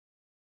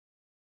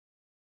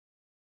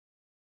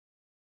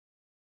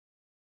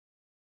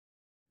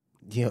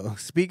Yo,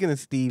 speaking of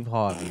Steve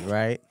Harvey,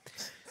 right?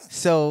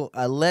 So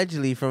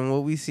allegedly, from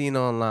what we seen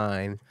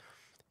online,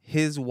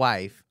 his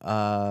wife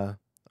of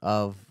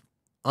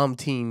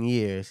umpteen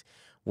years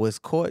was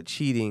caught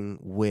cheating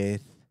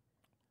with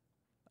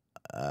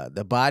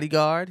the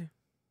bodyguard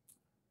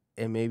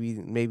and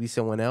maybe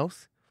someone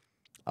else.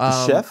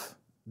 The chef?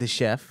 The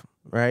chef,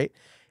 right?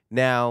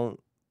 Now,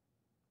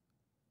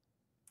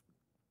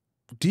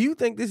 do you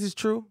think this is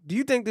true? Do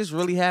you think this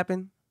really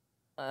happened?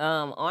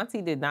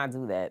 Auntie did not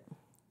do that.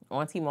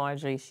 Auntie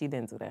Marjorie, she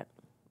didn't do that.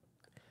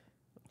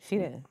 She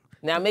didn't.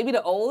 Now, maybe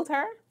the old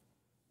her?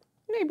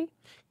 Maybe.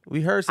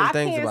 We heard some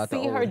things about the I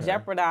old can't see her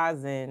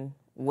jeopardizing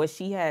what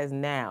she has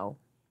now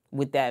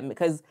with that,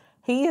 because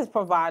he has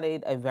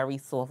provided a very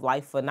soft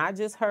life for not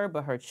just her,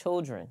 but her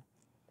children.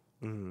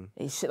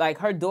 Like,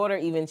 her daughter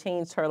even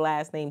changed her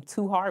last name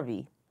to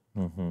Harvey.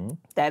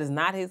 That is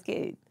not his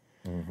kid.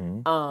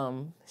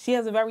 She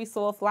has a very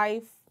soft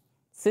life.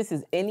 Sis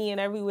is any and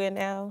everywhere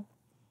now.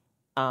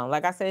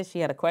 Like I said, she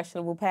had a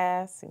questionable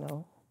past. You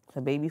know,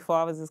 her baby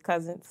fathers is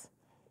cousins.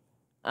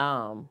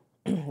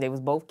 They was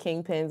both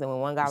kingpins, and when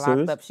one got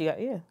locked up,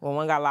 when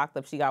one got locked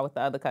up, she got with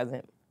the other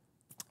cousin.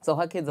 So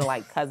her kids are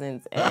like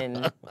cousins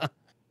and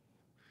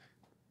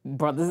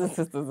brothers and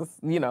sisters.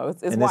 You know,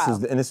 it's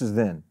wild. This is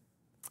then.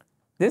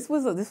 This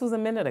was a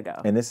minute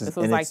ago. And this was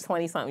like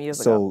 20-something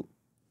years ago. So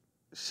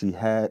she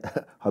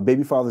had her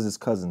baby fathers as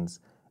cousins,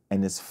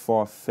 and it's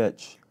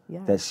far-fetched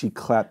that she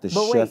clapped the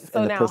chef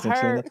and the personal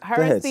trainer.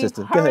 Go ahead,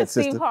 sister.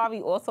 Steve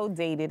Harvey also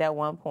dated at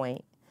one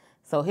point.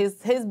 So his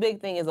big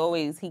thing is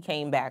always they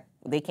came back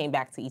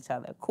to each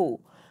other.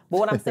 Cool. But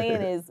what I'm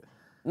saying is,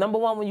 number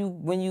one,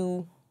 when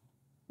you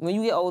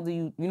get older,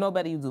 you know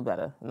better, you do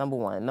better. Number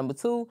one. Number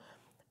two,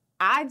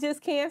 I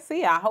just can't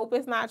see it. I hope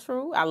it's not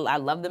true. I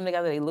love them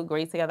together. They look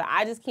great together.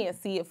 I just can't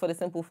see it for the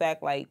simple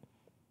fact, like,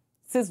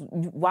 sis,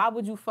 why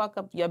would you fuck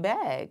up your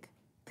bag?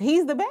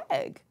 He's the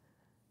bag.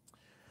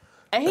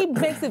 And he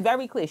makes it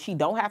very clear. She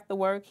don't have to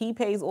work. He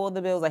pays all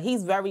the bills. Like,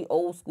 he's very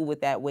old school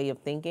with that way of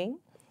thinking.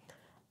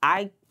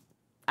 I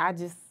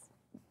just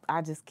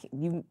can't.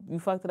 You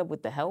fucked it up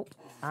with the help.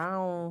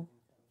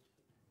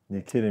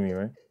 You're kidding me,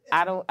 right?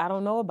 I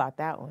don't know about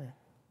that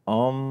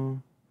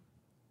one.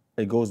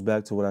 It goes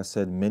back to what I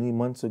said many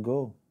months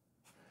ago.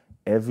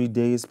 Every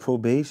day is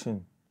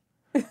probation.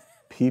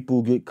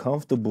 People get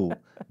comfortable.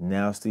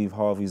 Now Steve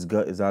Harvey's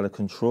gut is out of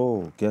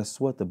control. Guess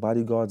what? The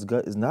bodyguard's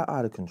gut is not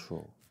out of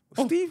control.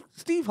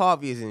 Steve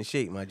Harvey is in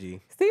shape, my G.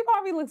 Steve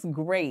Harvey looks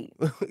great.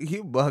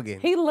 You bugging.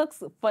 He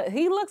looks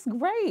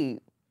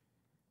great.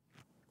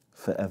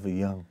 Forever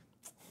young.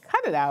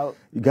 Cut it out.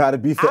 You gotta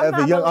be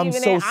forever young. I'm so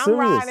serious. I'm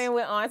riding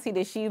with Auntie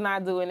that she's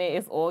not doing it.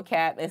 It's all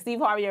cap. And Steve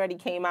Harvey already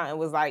came out and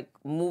was like,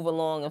 move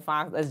along and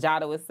find, as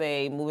Jada would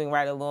say, moving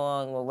right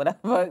along or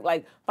whatever.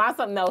 Like, find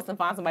something else and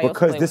find somebody else.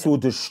 Because this will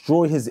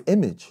destroy his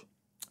image.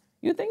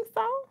 You think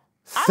so?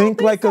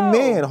 Think like a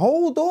man.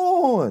 Hold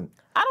on.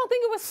 I don't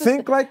think it was.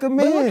 Think like a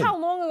man. But look how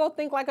long ago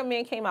Think Like a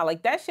Man came out.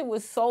 Like, that shit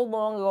was so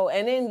long ago.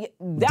 And then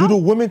do the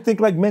women think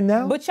like men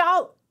now? But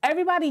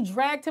everybody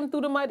dragged him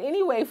through the mud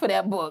anyway for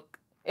that book.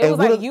 It was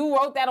like, you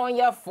wrote that on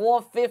your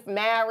 4th, 5th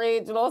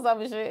marriage and all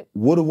some shit.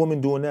 What are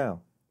women doing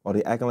now? Are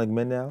they acting like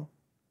men now?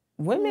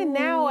 Women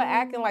now are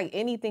acting like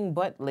anything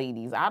but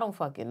ladies. I don't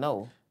fucking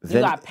know. You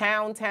got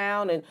Pound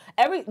Town and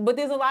but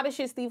there's a lot of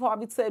shit Steve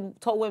Harvey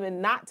told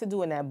women not to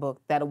do in that book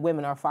that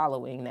women are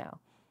following now.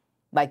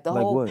 Like the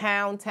whole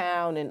Pound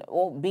Town and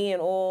being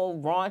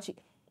all raunchy.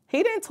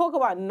 He didn't talk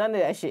about none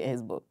of that shit in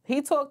his book.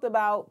 He talked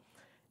about,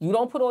 you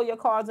don't put all your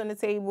cards on the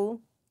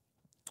table.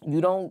 You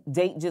don't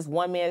date just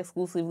one man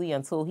exclusively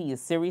until he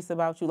is serious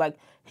about you. Like,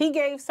 he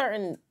gave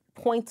certain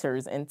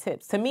pointers and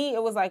tips. To me,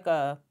 it was like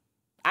I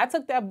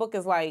took that book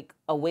as like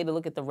a way to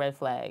look at the red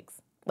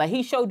flags. Like,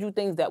 he showed you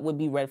things that would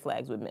be red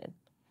flags with men.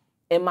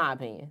 In my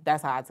opinion,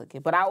 that's how I took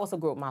it. But I also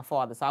grew up with my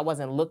father, so I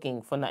wasn't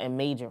looking for nothing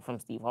major from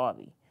Steve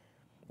Harvey.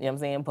 You know what I'm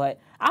saying? But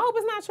I hope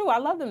it's not true. I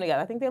love them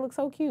together. I think they look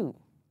so cute.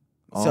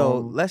 So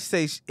let's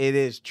say it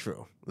is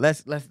true.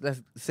 Let's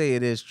say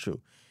it is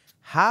true.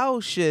 How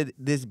should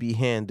this be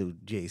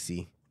handled,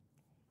 JC?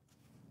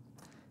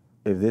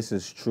 If this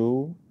is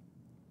true,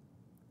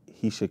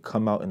 he should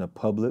come out in the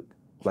public,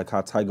 like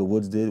how Tiger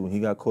Woods did when he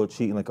got caught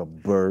cheating like a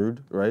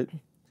bird, right?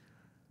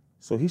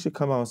 So he should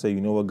come out and say,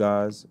 you know what,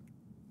 guys?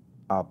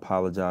 I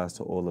apologize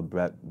to all the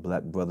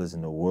black brothers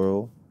in the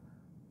world.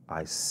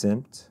 I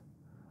simped.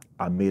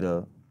 I made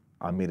a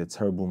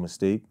terrible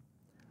mistake.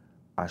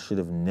 I should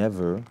have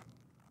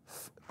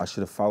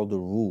followed the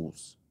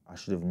rules. I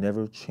should have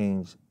never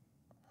changed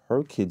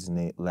her kid's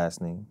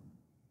last name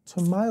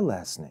to my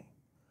last name.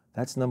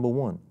 That's number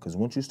one. Because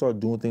once you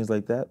start doing things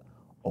like that,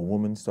 a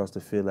woman starts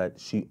to feel like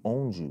she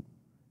owns you.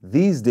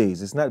 These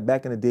days, it's not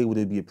back in the day where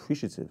they'd be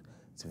appreciative.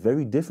 It's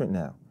very different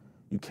now.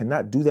 You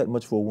cannot do that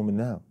much for a woman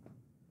now.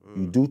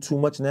 You do too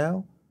much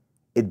now,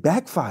 it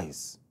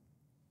backfires.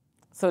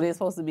 So there's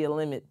supposed to be a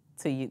limit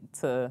it's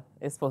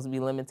supposed to be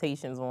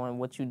limitations on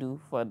what you do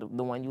for the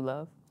one you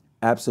love?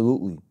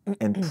 Absolutely.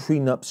 And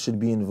prenups should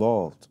be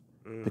involved.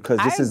 Because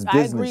this is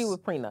business. I agree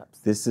with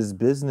prenups. This is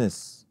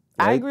business.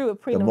 I agree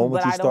with prenups, The moment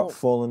but you I start don't.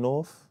 falling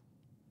off.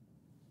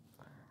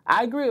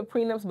 I agree with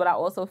prenups, but I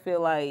also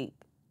feel like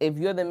if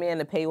you're the man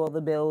to pay all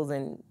the bills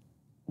and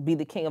be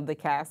the king of the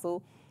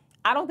castle,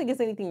 I don't think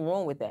there's anything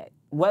wrong with that.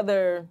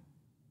 Whether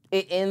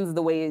it ends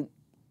the way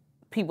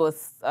people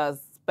are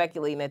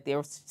speculating that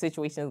their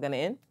situation is going to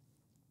end,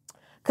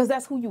 because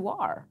that's who you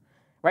are,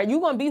 right?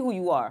 You're going to be who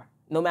you are,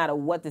 no matter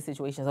what the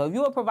situation is. So if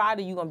you're a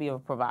provider, you're going to be a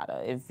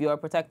provider. If you're a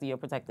protector, you're a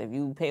protector. If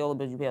you pay all the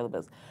bills, you pay all the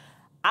bills.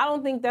 I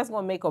don't think that's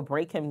going to make or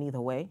break him neither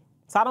way.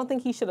 So I don't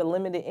think he should have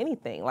limited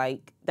anything.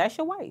 Like, that's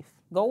your wife.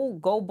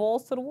 Go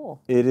balls to the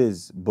wall. It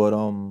is, but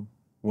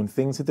when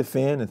things hit the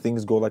fan and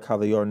things go like how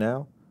they are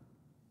now.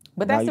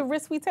 But that's the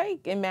risk we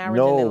take in marriage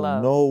and in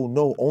love.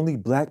 No. Only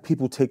black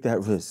people take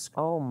that risk.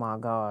 Oh my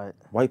God.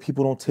 White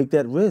people don't take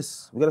that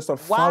risk. We gotta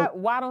start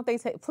Why don't they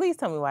take? Please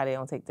tell me why they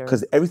don't take the risk.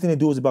 Because everything they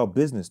do is about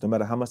business. No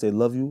matter how much they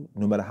love you,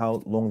 no matter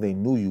how long they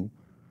knew you,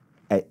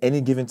 at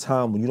any given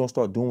time when you don't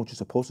start doing what you're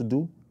supposed to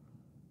do,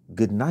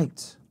 good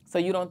night. So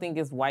you don't think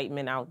it's white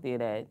men out there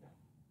that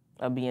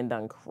are being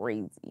done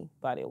crazy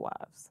by their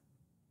wives?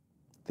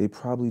 They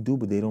probably do,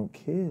 but they don't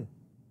care.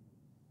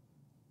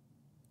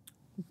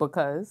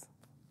 Because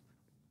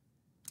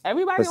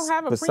everybody don't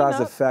have a Besides prenup.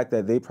 the fact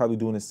that they probably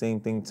doing the same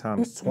thing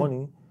times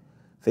 20,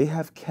 they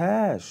have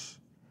cash.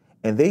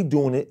 And they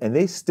doing it and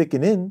they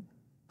sticking in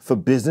for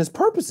business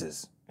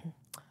purposes.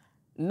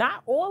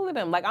 Not all of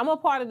them. Like, I'm a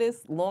part of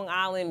this Long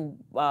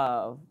Island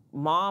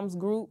moms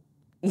group.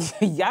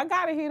 Y'all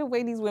gotta hear the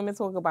way these women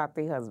talk about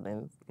their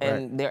husbands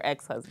and their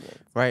ex-husbands.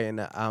 Right,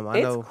 and I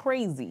know it's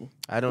crazy.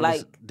 I know like,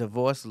 this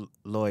divorce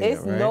lawyer.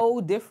 It's right?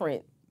 no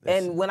different.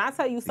 And when I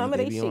tell you, some of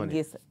this shit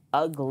gets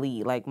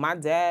ugly. Like, my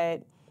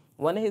dad,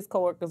 one of his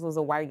coworkers was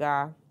a white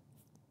guy.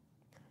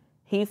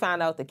 He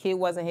found out the kid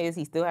wasn't his.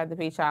 He still had to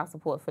pay child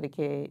support for the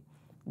kid.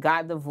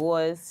 Got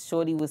divorced.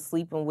 Shorty was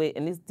sleeping with,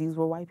 and these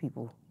were white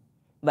people.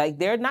 Like,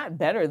 they're not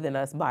better than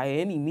us by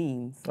any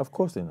means. Of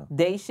course they're not.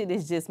 They shit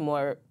is just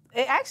more.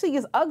 It actually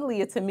gets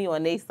uglier to me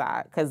on their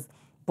side because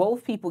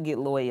both people get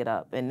lawyered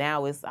up, and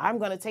now it's I'm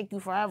gonna take you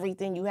for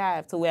everything you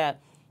have. To where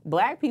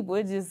black people,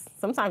 it just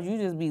sometimes you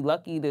just be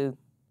lucky to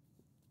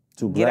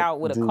get out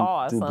with a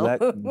car.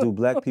 Do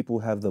black people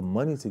have the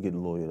money to get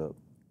lawyered up?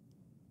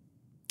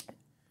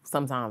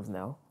 Sometimes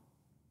no.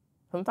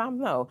 Sometimes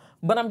no.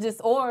 But I'm just,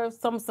 or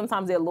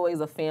sometimes their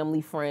lawyers are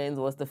family friends,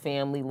 or it's the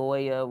family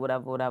lawyer,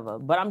 whatever.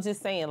 But I'm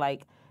just saying,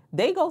 like,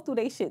 they go through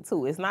their shit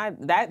too. It's not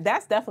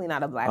that's definitely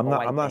not a black or white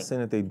thing. I'm not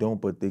saying that they don't,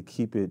 but they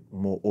keep it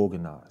more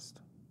organized.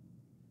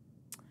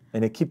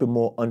 And they keep it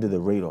more under the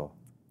radar.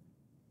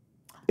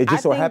 It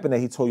just so happened that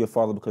he told your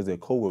father because they're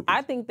co-workers.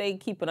 I think they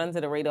keep it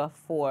under the radar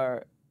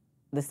for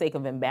the sake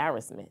of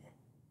embarrassment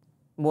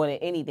more than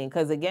anything.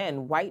 Because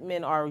again, white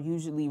men are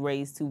usually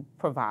raised to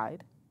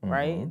provide,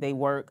 right? They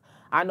work.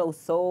 I know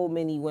so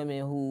many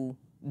women who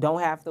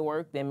don't have to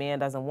work. Their man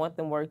doesn't want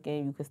them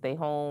working. You can stay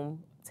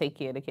home, take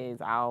care of the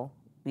kids. I'll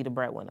be the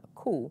breadwinner.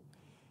 Cool.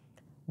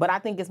 But I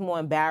think it's more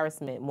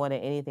embarrassment more than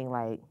anything,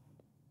 like,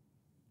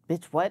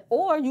 bitch, what?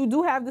 Or you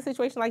do have the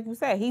situation like you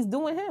said. He's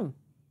doing him.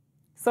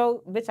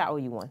 So, bitch, I owe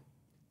you one.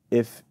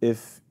 If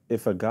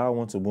a guy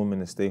wants a woman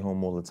to stay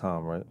home all the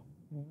time, right?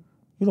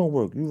 You don't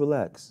work. You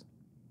relax.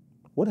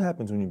 What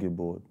happens when you get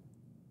bored?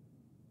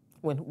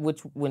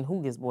 When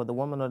who gets bored, the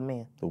woman or the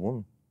man? The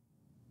woman.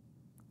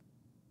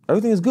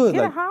 Everything is good.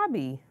 Get a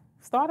hobby.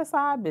 Start a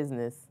side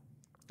business.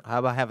 How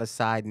about have a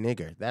side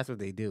nigger? That's what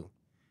they do.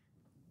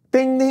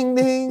 Ding, ding,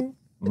 ding.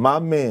 My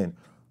man.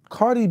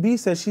 Cardi B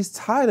says she's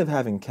tired of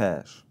having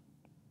cash.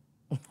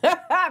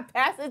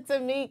 Pass it to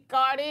me,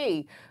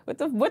 Cardi.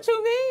 What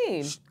you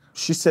mean?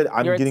 She said,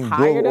 I'm getting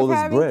tired billed all of this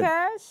having bread.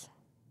 Cash?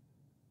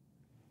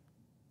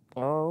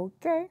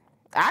 Okay.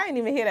 I didn't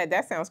even hear that.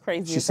 That sounds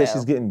crazy. She said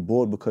she's getting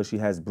bored because she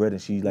has bread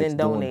and she likes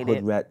doing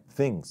hood rat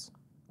things.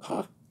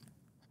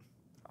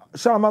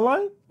 Sean, am I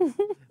lying?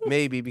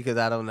 Maybe, because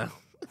I don't know.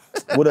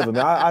 Whatever,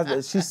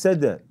 man. She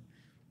said that.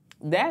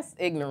 That's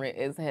ignorant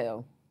as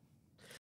hell.